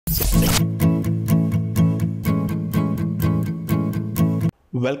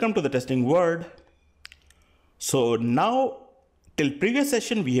Welcome to the testing world. So now, till previous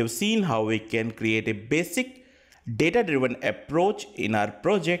session, we have seen how we can create a basic data-driven approach in our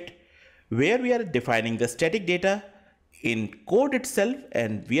project where we are defining the static data in code itself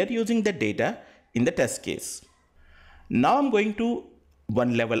and we are using the data in the test case. Now I'm going to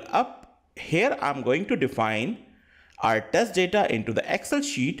one level up. Here I'm going to define our test data into the Excel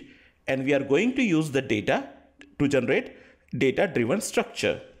sheet and we are going to use the data to generate data-driven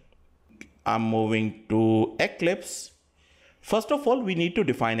structure. I'm moving to Eclipse. First of all, we need to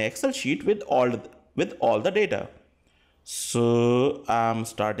define an Excel sheet with all the data. So I'm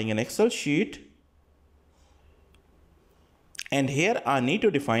starting an Excel sheet. And here I need to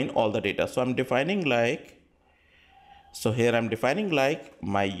define all the data. So I'm defining like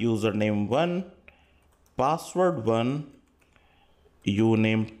my username 1, password 1,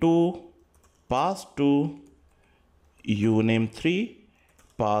 uname 2, pass 2, uname 3,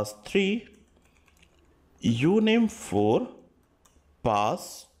 pass 3, uname 4,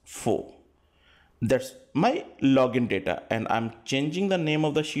 pass 4. That's my login data and I'm changing the name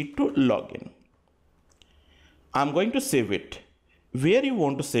of the sheet to login. I'm going to save it. Where you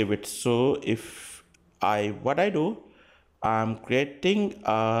want to save it? So what I do, I'm creating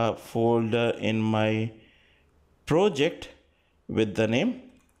a folder in my project with the name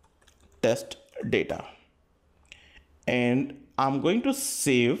test data. And I'm going to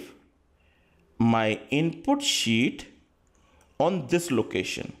save my input sheet on this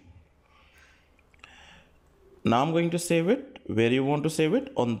location. Now I'm going to save it. Where you want to save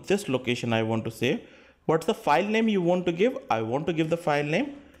it? On this location I want to save. What's the file name you want to give? I want to give the file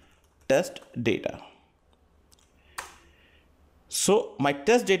name test data. So my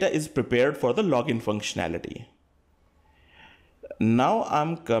test data is prepared for the login functionality. Now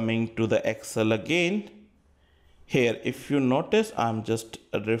I'm coming to the Excel again. Here, if you notice, I'm just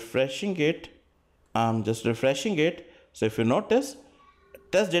refreshing it. So if you notice,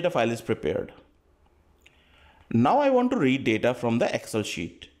 test data file is prepared. Now I want to read data from the Excel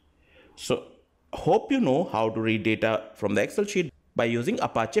sheet. So hope you know how to read data from the Excel sheet by using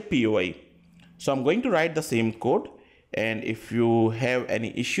Apache POI. So I'm going to write the same code. And if you have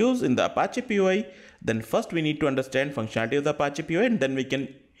any issues in the Apache POI, then first we need to understand functionality of the Apache POI and then we can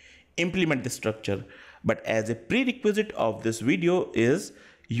implement the structure. But as a prerequisite of this video is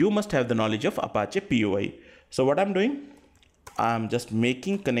you must have the knowledge of Apache POI. So what I'm doing, I'm just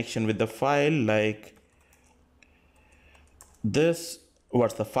making connection with the file like this.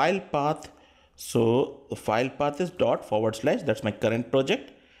 What's the file path? So the file path is // that's my current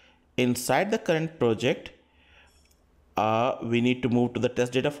project. Inside the current project, we need to move to the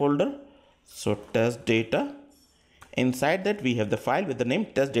test data folder. So test data. Inside that we have the file with the name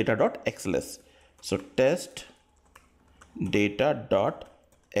testdata.xls. So test data.xlsx.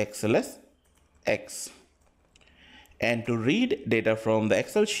 And to read data from the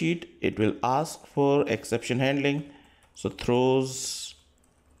Excel sheet, it will ask for exception handling. So throws,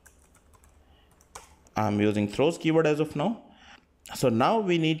 I'm using throws keyword as of now. So now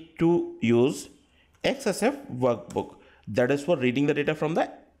we need to use XSF workbook. That is for reading the data from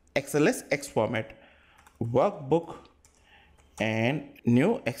the XLSX format. Workbook and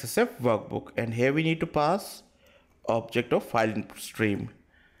new XSF workbook. And here we need to pass object of file input stream.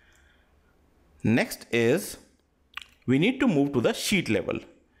 Next is we need to move to the sheet level.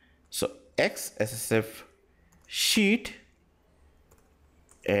 So XSF sheet,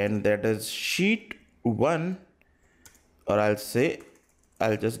 and that is sheet 1, or I'll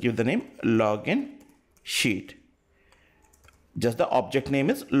just give the name login sheet. Just the object name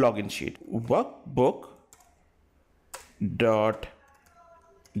is login sheet. Workbook dot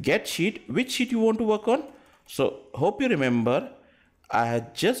get sheet. Which sheet you want to work on? So hope you remember I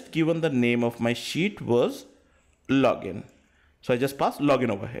had just given the name of my sheet was login. So I just passed login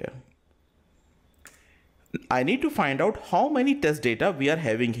over here. I need to find out how many test data we are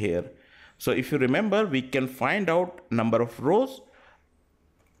having here. So if you remember, we can find out number of rows,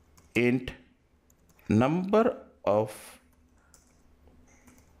 int number of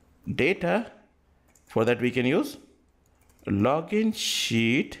data. For that we can use login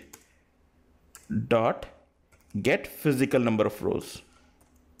sheet dot get physical number of rows.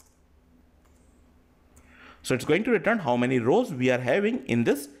 So it's going to return how many rows we are having in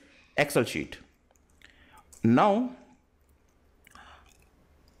this Excel sheet. Now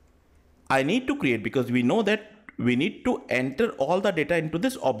I need to create, because we know that we need to enter all the data into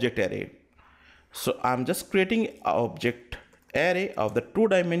this object array. So I'm just creating an object array of the 2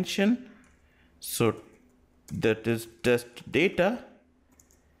 dimension. So that is test data,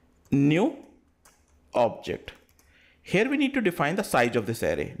 new object. Here we need to define the size of this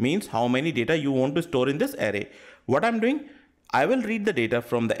array, means how many data you want to store in this array. What I'm doing, I will read the data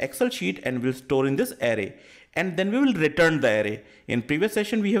from the Excel sheet and will store in this array, and then we will return the array. In previous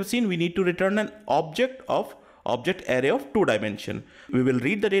session we have seen we need to return an object array of 2 dimension. We will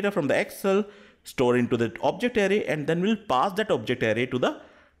read the data from the Excel, store into the object array, and then we'll pass that object array to the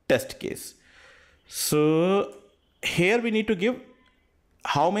test case. So here we need to give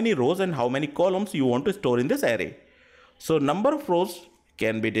how many rows and how many columns you want to store in this array. So number of rows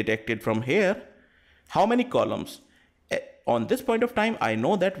can be detected from here. How many columns? On this point of time, I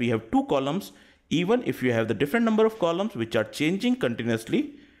know that we have 2 columns. Even if you have the different number of columns which are changing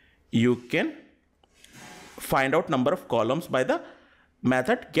continuously, you can find out number of columns by the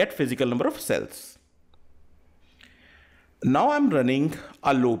method get physical number of cells. Now I'm running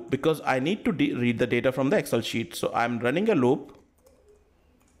a loop because I need to read the data from the Excel sheet. So I'm running a loop.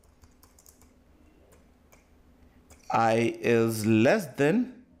 I is less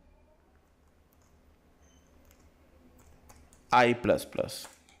than I plus plus.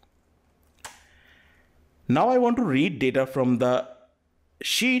 Now I want to read data from the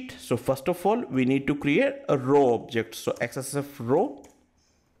sheet. So first of all, we need to create a row object. So XSF row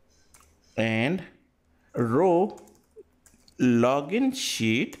and row login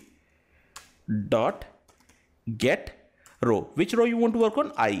sheet dot get row. Which row you want to work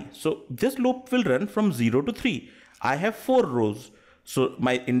on? I. So this loop will run from 0 to 3. I have 4 rows. So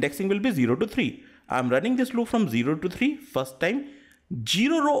my indexing will be 0 to 3. I'm running this loop from 0 to 3. First time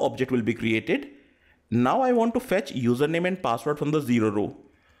 0 row object will be created. Now I want to fetch username and password from the 0 row.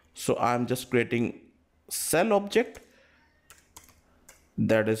 So I'm just creating cell object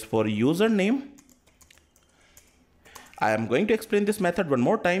that is for username. I am going to explain this method one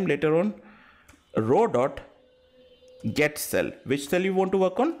more time later on. Row dot get cell. Which cell you want to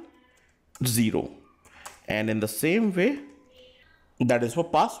work on? 0. And in the same way, that is for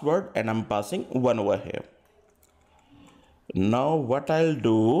password, and I'm passing 1 over here. Now what I'll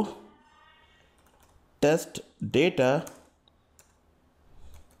do, test data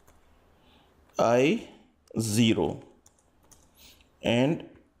I0 and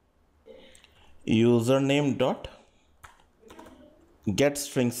username dot get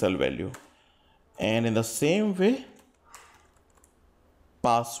string cell value, and in the same way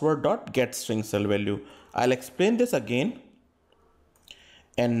password dot get string cell value. I'll explain this again.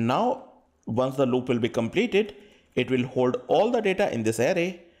 And now once the loop will be completed, it will hold all the data in this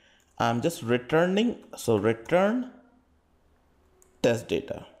array. I'm just returning, so return test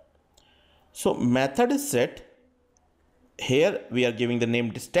data. So method is set. Here we are giving the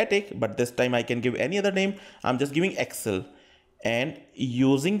name static, but this time I can give any other name. I'm just giving Excel and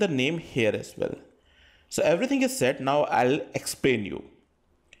using the name here as well. So everything is set. Now I'll explain you.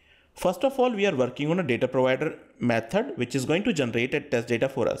 First of all, we are working on a data provider method which is going to generate a test data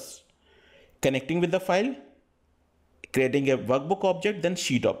for us. Connecting with the file, creating a workbook object, then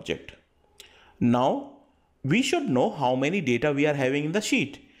sheet object. Now we should know how many data we are having in the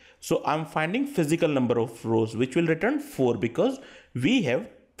sheet. So I'm finding physical number of rows which will return 4 because we have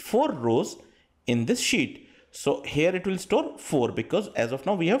 4 rows in this sheet. So here it will store 4 because as of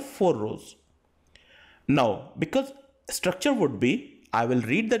now we have 4 rows. Now because structure would be, I will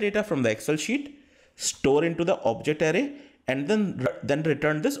read the data from the Excel sheet, store into the object array, and then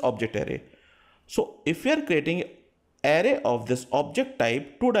return this object array. So if we are creating array of this object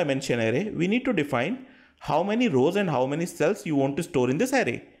type 2-dimension array, we need to define how many rows and how many cells you want to store in this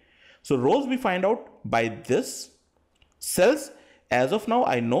array. So rows we find out by this. Cells, as of now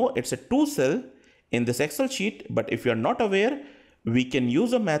I know it's a 2 cell in this Excel sheet, but if you are not aware, we can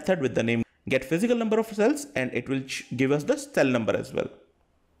use a method with the name get physical number of cells and it will give us the cell number as well.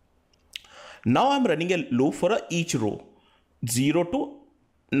 Now I'm running a loop for each row. 0 to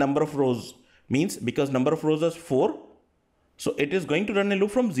number of rows means because number of rows is 4. So it is going to run a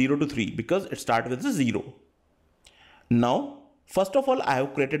loop from 0 to 3 because it starts with the 0. Now, first of all, I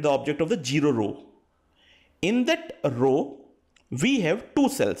have created the object of the 0 row. In that row, we have 2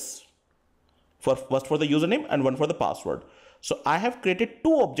 cells. First for the username and one for the password. So I have created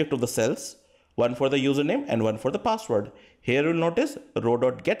 2 objects of the cells, one for the username and one for the password. Here you will notice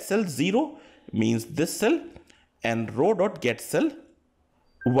row.getCell 0 means this cell and row.getCell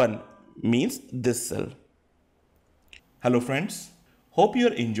 1 means this cell. Hello friends, hope you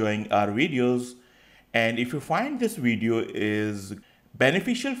are enjoying our videos, and if you find this video is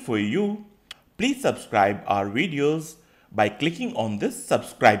beneficial for you, please subscribe our videos by clicking on this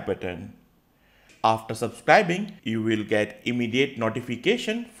subscribe button. After subscribing, you will get immediate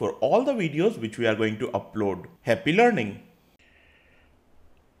notification for all the videos which we are going to upload. Happy learning!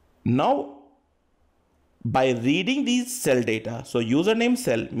 Now, by reading these cell data, so username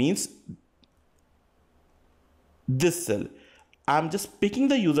cell means this cell. I'm just picking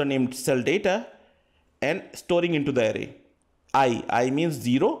the username cell data and storing into the array. I means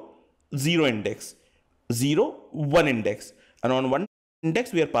 0, 0 index, 0, 1 index, and on 1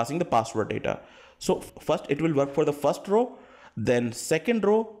 index we are passing the password data. So first it will work for the first row, then second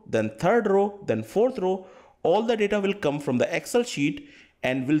row, then third row, then fourth row. All the data will come from the Excel sheet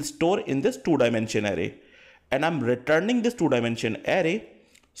and will store in this 2-dimension array. And I'm returning this 2-dimension array,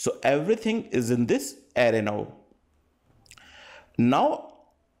 so everything is in this array now. Now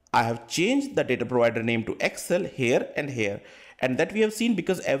I have changed the data provider name to Excel here and here, and that we have seen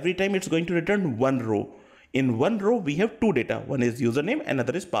because every time it's going to return one row. In one row we have two data, one is username,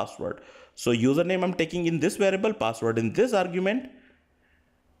 another is password. So username I'm taking in this variable, password in this argument,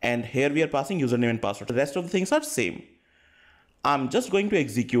 and here we are passing username and password. The rest of the things are same. I'm just going to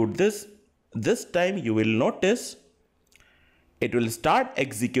execute this. This time you will notice it will start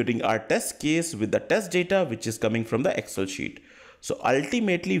executing our test case with the test data which is coming from the Excel sheet. So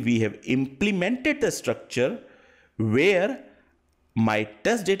ultimately we have implemented the structure where my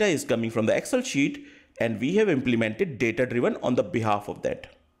test data is coming from the Excel sheet, and we have implemented data driven on the behalf of that.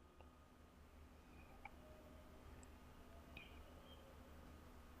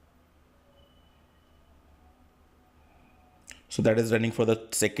 So that is running for the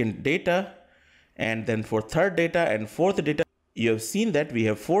second data, and then for third data and fourth data. You have seen that we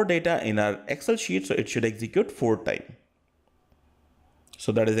have 4 data in our Excel sheet, so it should execute 4 times.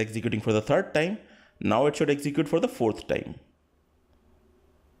 So that is executing for the third time. Now it should execute for the fourth time.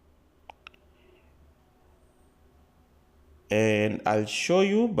 And I'll show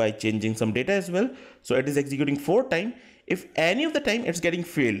you by changing some data as well. So it is executing 4 times. If any of the time it's getting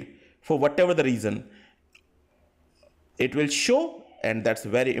failed for whatever the reason, it will show, and that's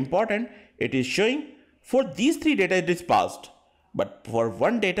very important. It is showing for these 3 data it is passed, but for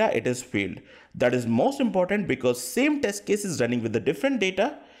one data it is failed. That is most important because same test case is running with the different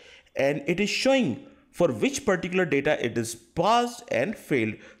data, and it is showing for which particular data it is passed and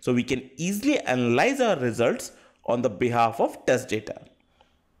failed. So we can easily analyze our results on the behalf of test data.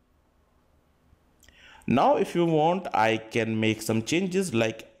 Now if you want, I can make some changes.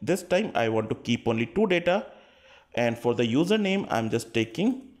 Like this time I want to keep only 2 data, and for the username I'm just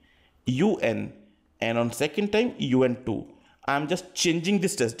taking UN, and on second time UN2. I'm just changing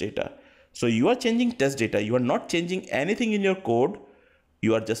this test data. So you are changing test data, you are not changing anything in your code,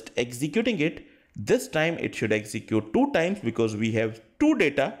 you are just executing it. This time it should execute 2 times because we have 2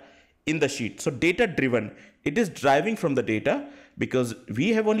 data in the sheet. So data driven, it is driving from the data because we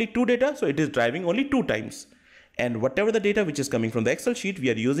have only 2 data, so it is driving only 2 times. And whatever the data which is coming from the Excel sheet,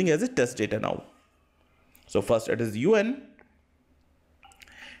 we are using as a test data now. So first it is UN,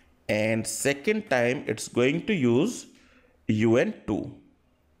 and second time it's going to use UN2.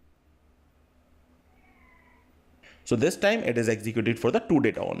 So this time it is executed for the 2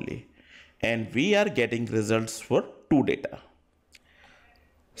 data only, and we are getting results for 2 data.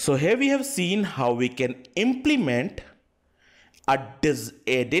 So here we have seen how we can implement a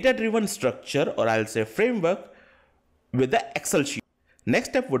data-driven structure, or I'll say framework, with the Excel sheet. Next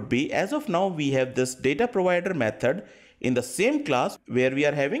step would be, as of now we have this data provider method in the same class where we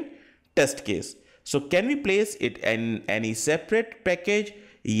are having test case. So can we place it in any separate package?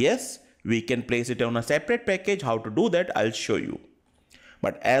 Yes, we can place it on a separate package. How to do that, I'll show you.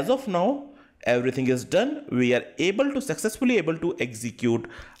 But as of now, everything is done. We are successfully able to execute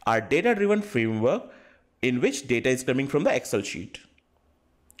our data-driven framework in which data is coming from the Excel sheet.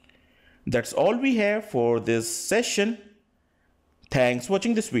 That's all we have for this session. Thanks for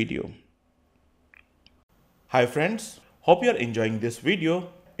watching this video. Hi friends, hope you are enjoying this video.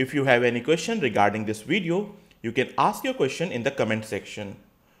 If you have any question regarding this video, you can ask your question in the comment section.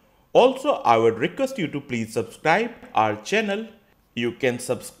 Also, I would request you to please subscribe our channel. You can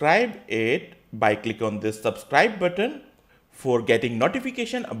subscribe it by clicking on this subscribe button for getting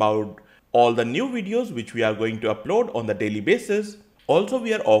notification about all the new videos which we are going to upload on the daily basis. Also,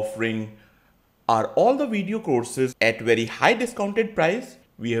 we are offering all the video courses at very high discounted price.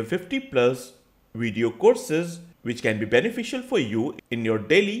 We have 50+ video courses which can be beneficial for you in your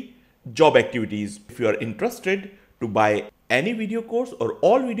daily job activities. If you are interested to buy any video course or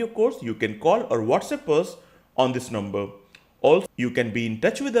all video course, you can call or WhatsApp us on this number. Also, you can be in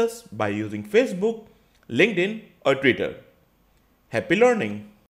touch with us by using Facebook, LinkedIn or Twitter. Happy learning!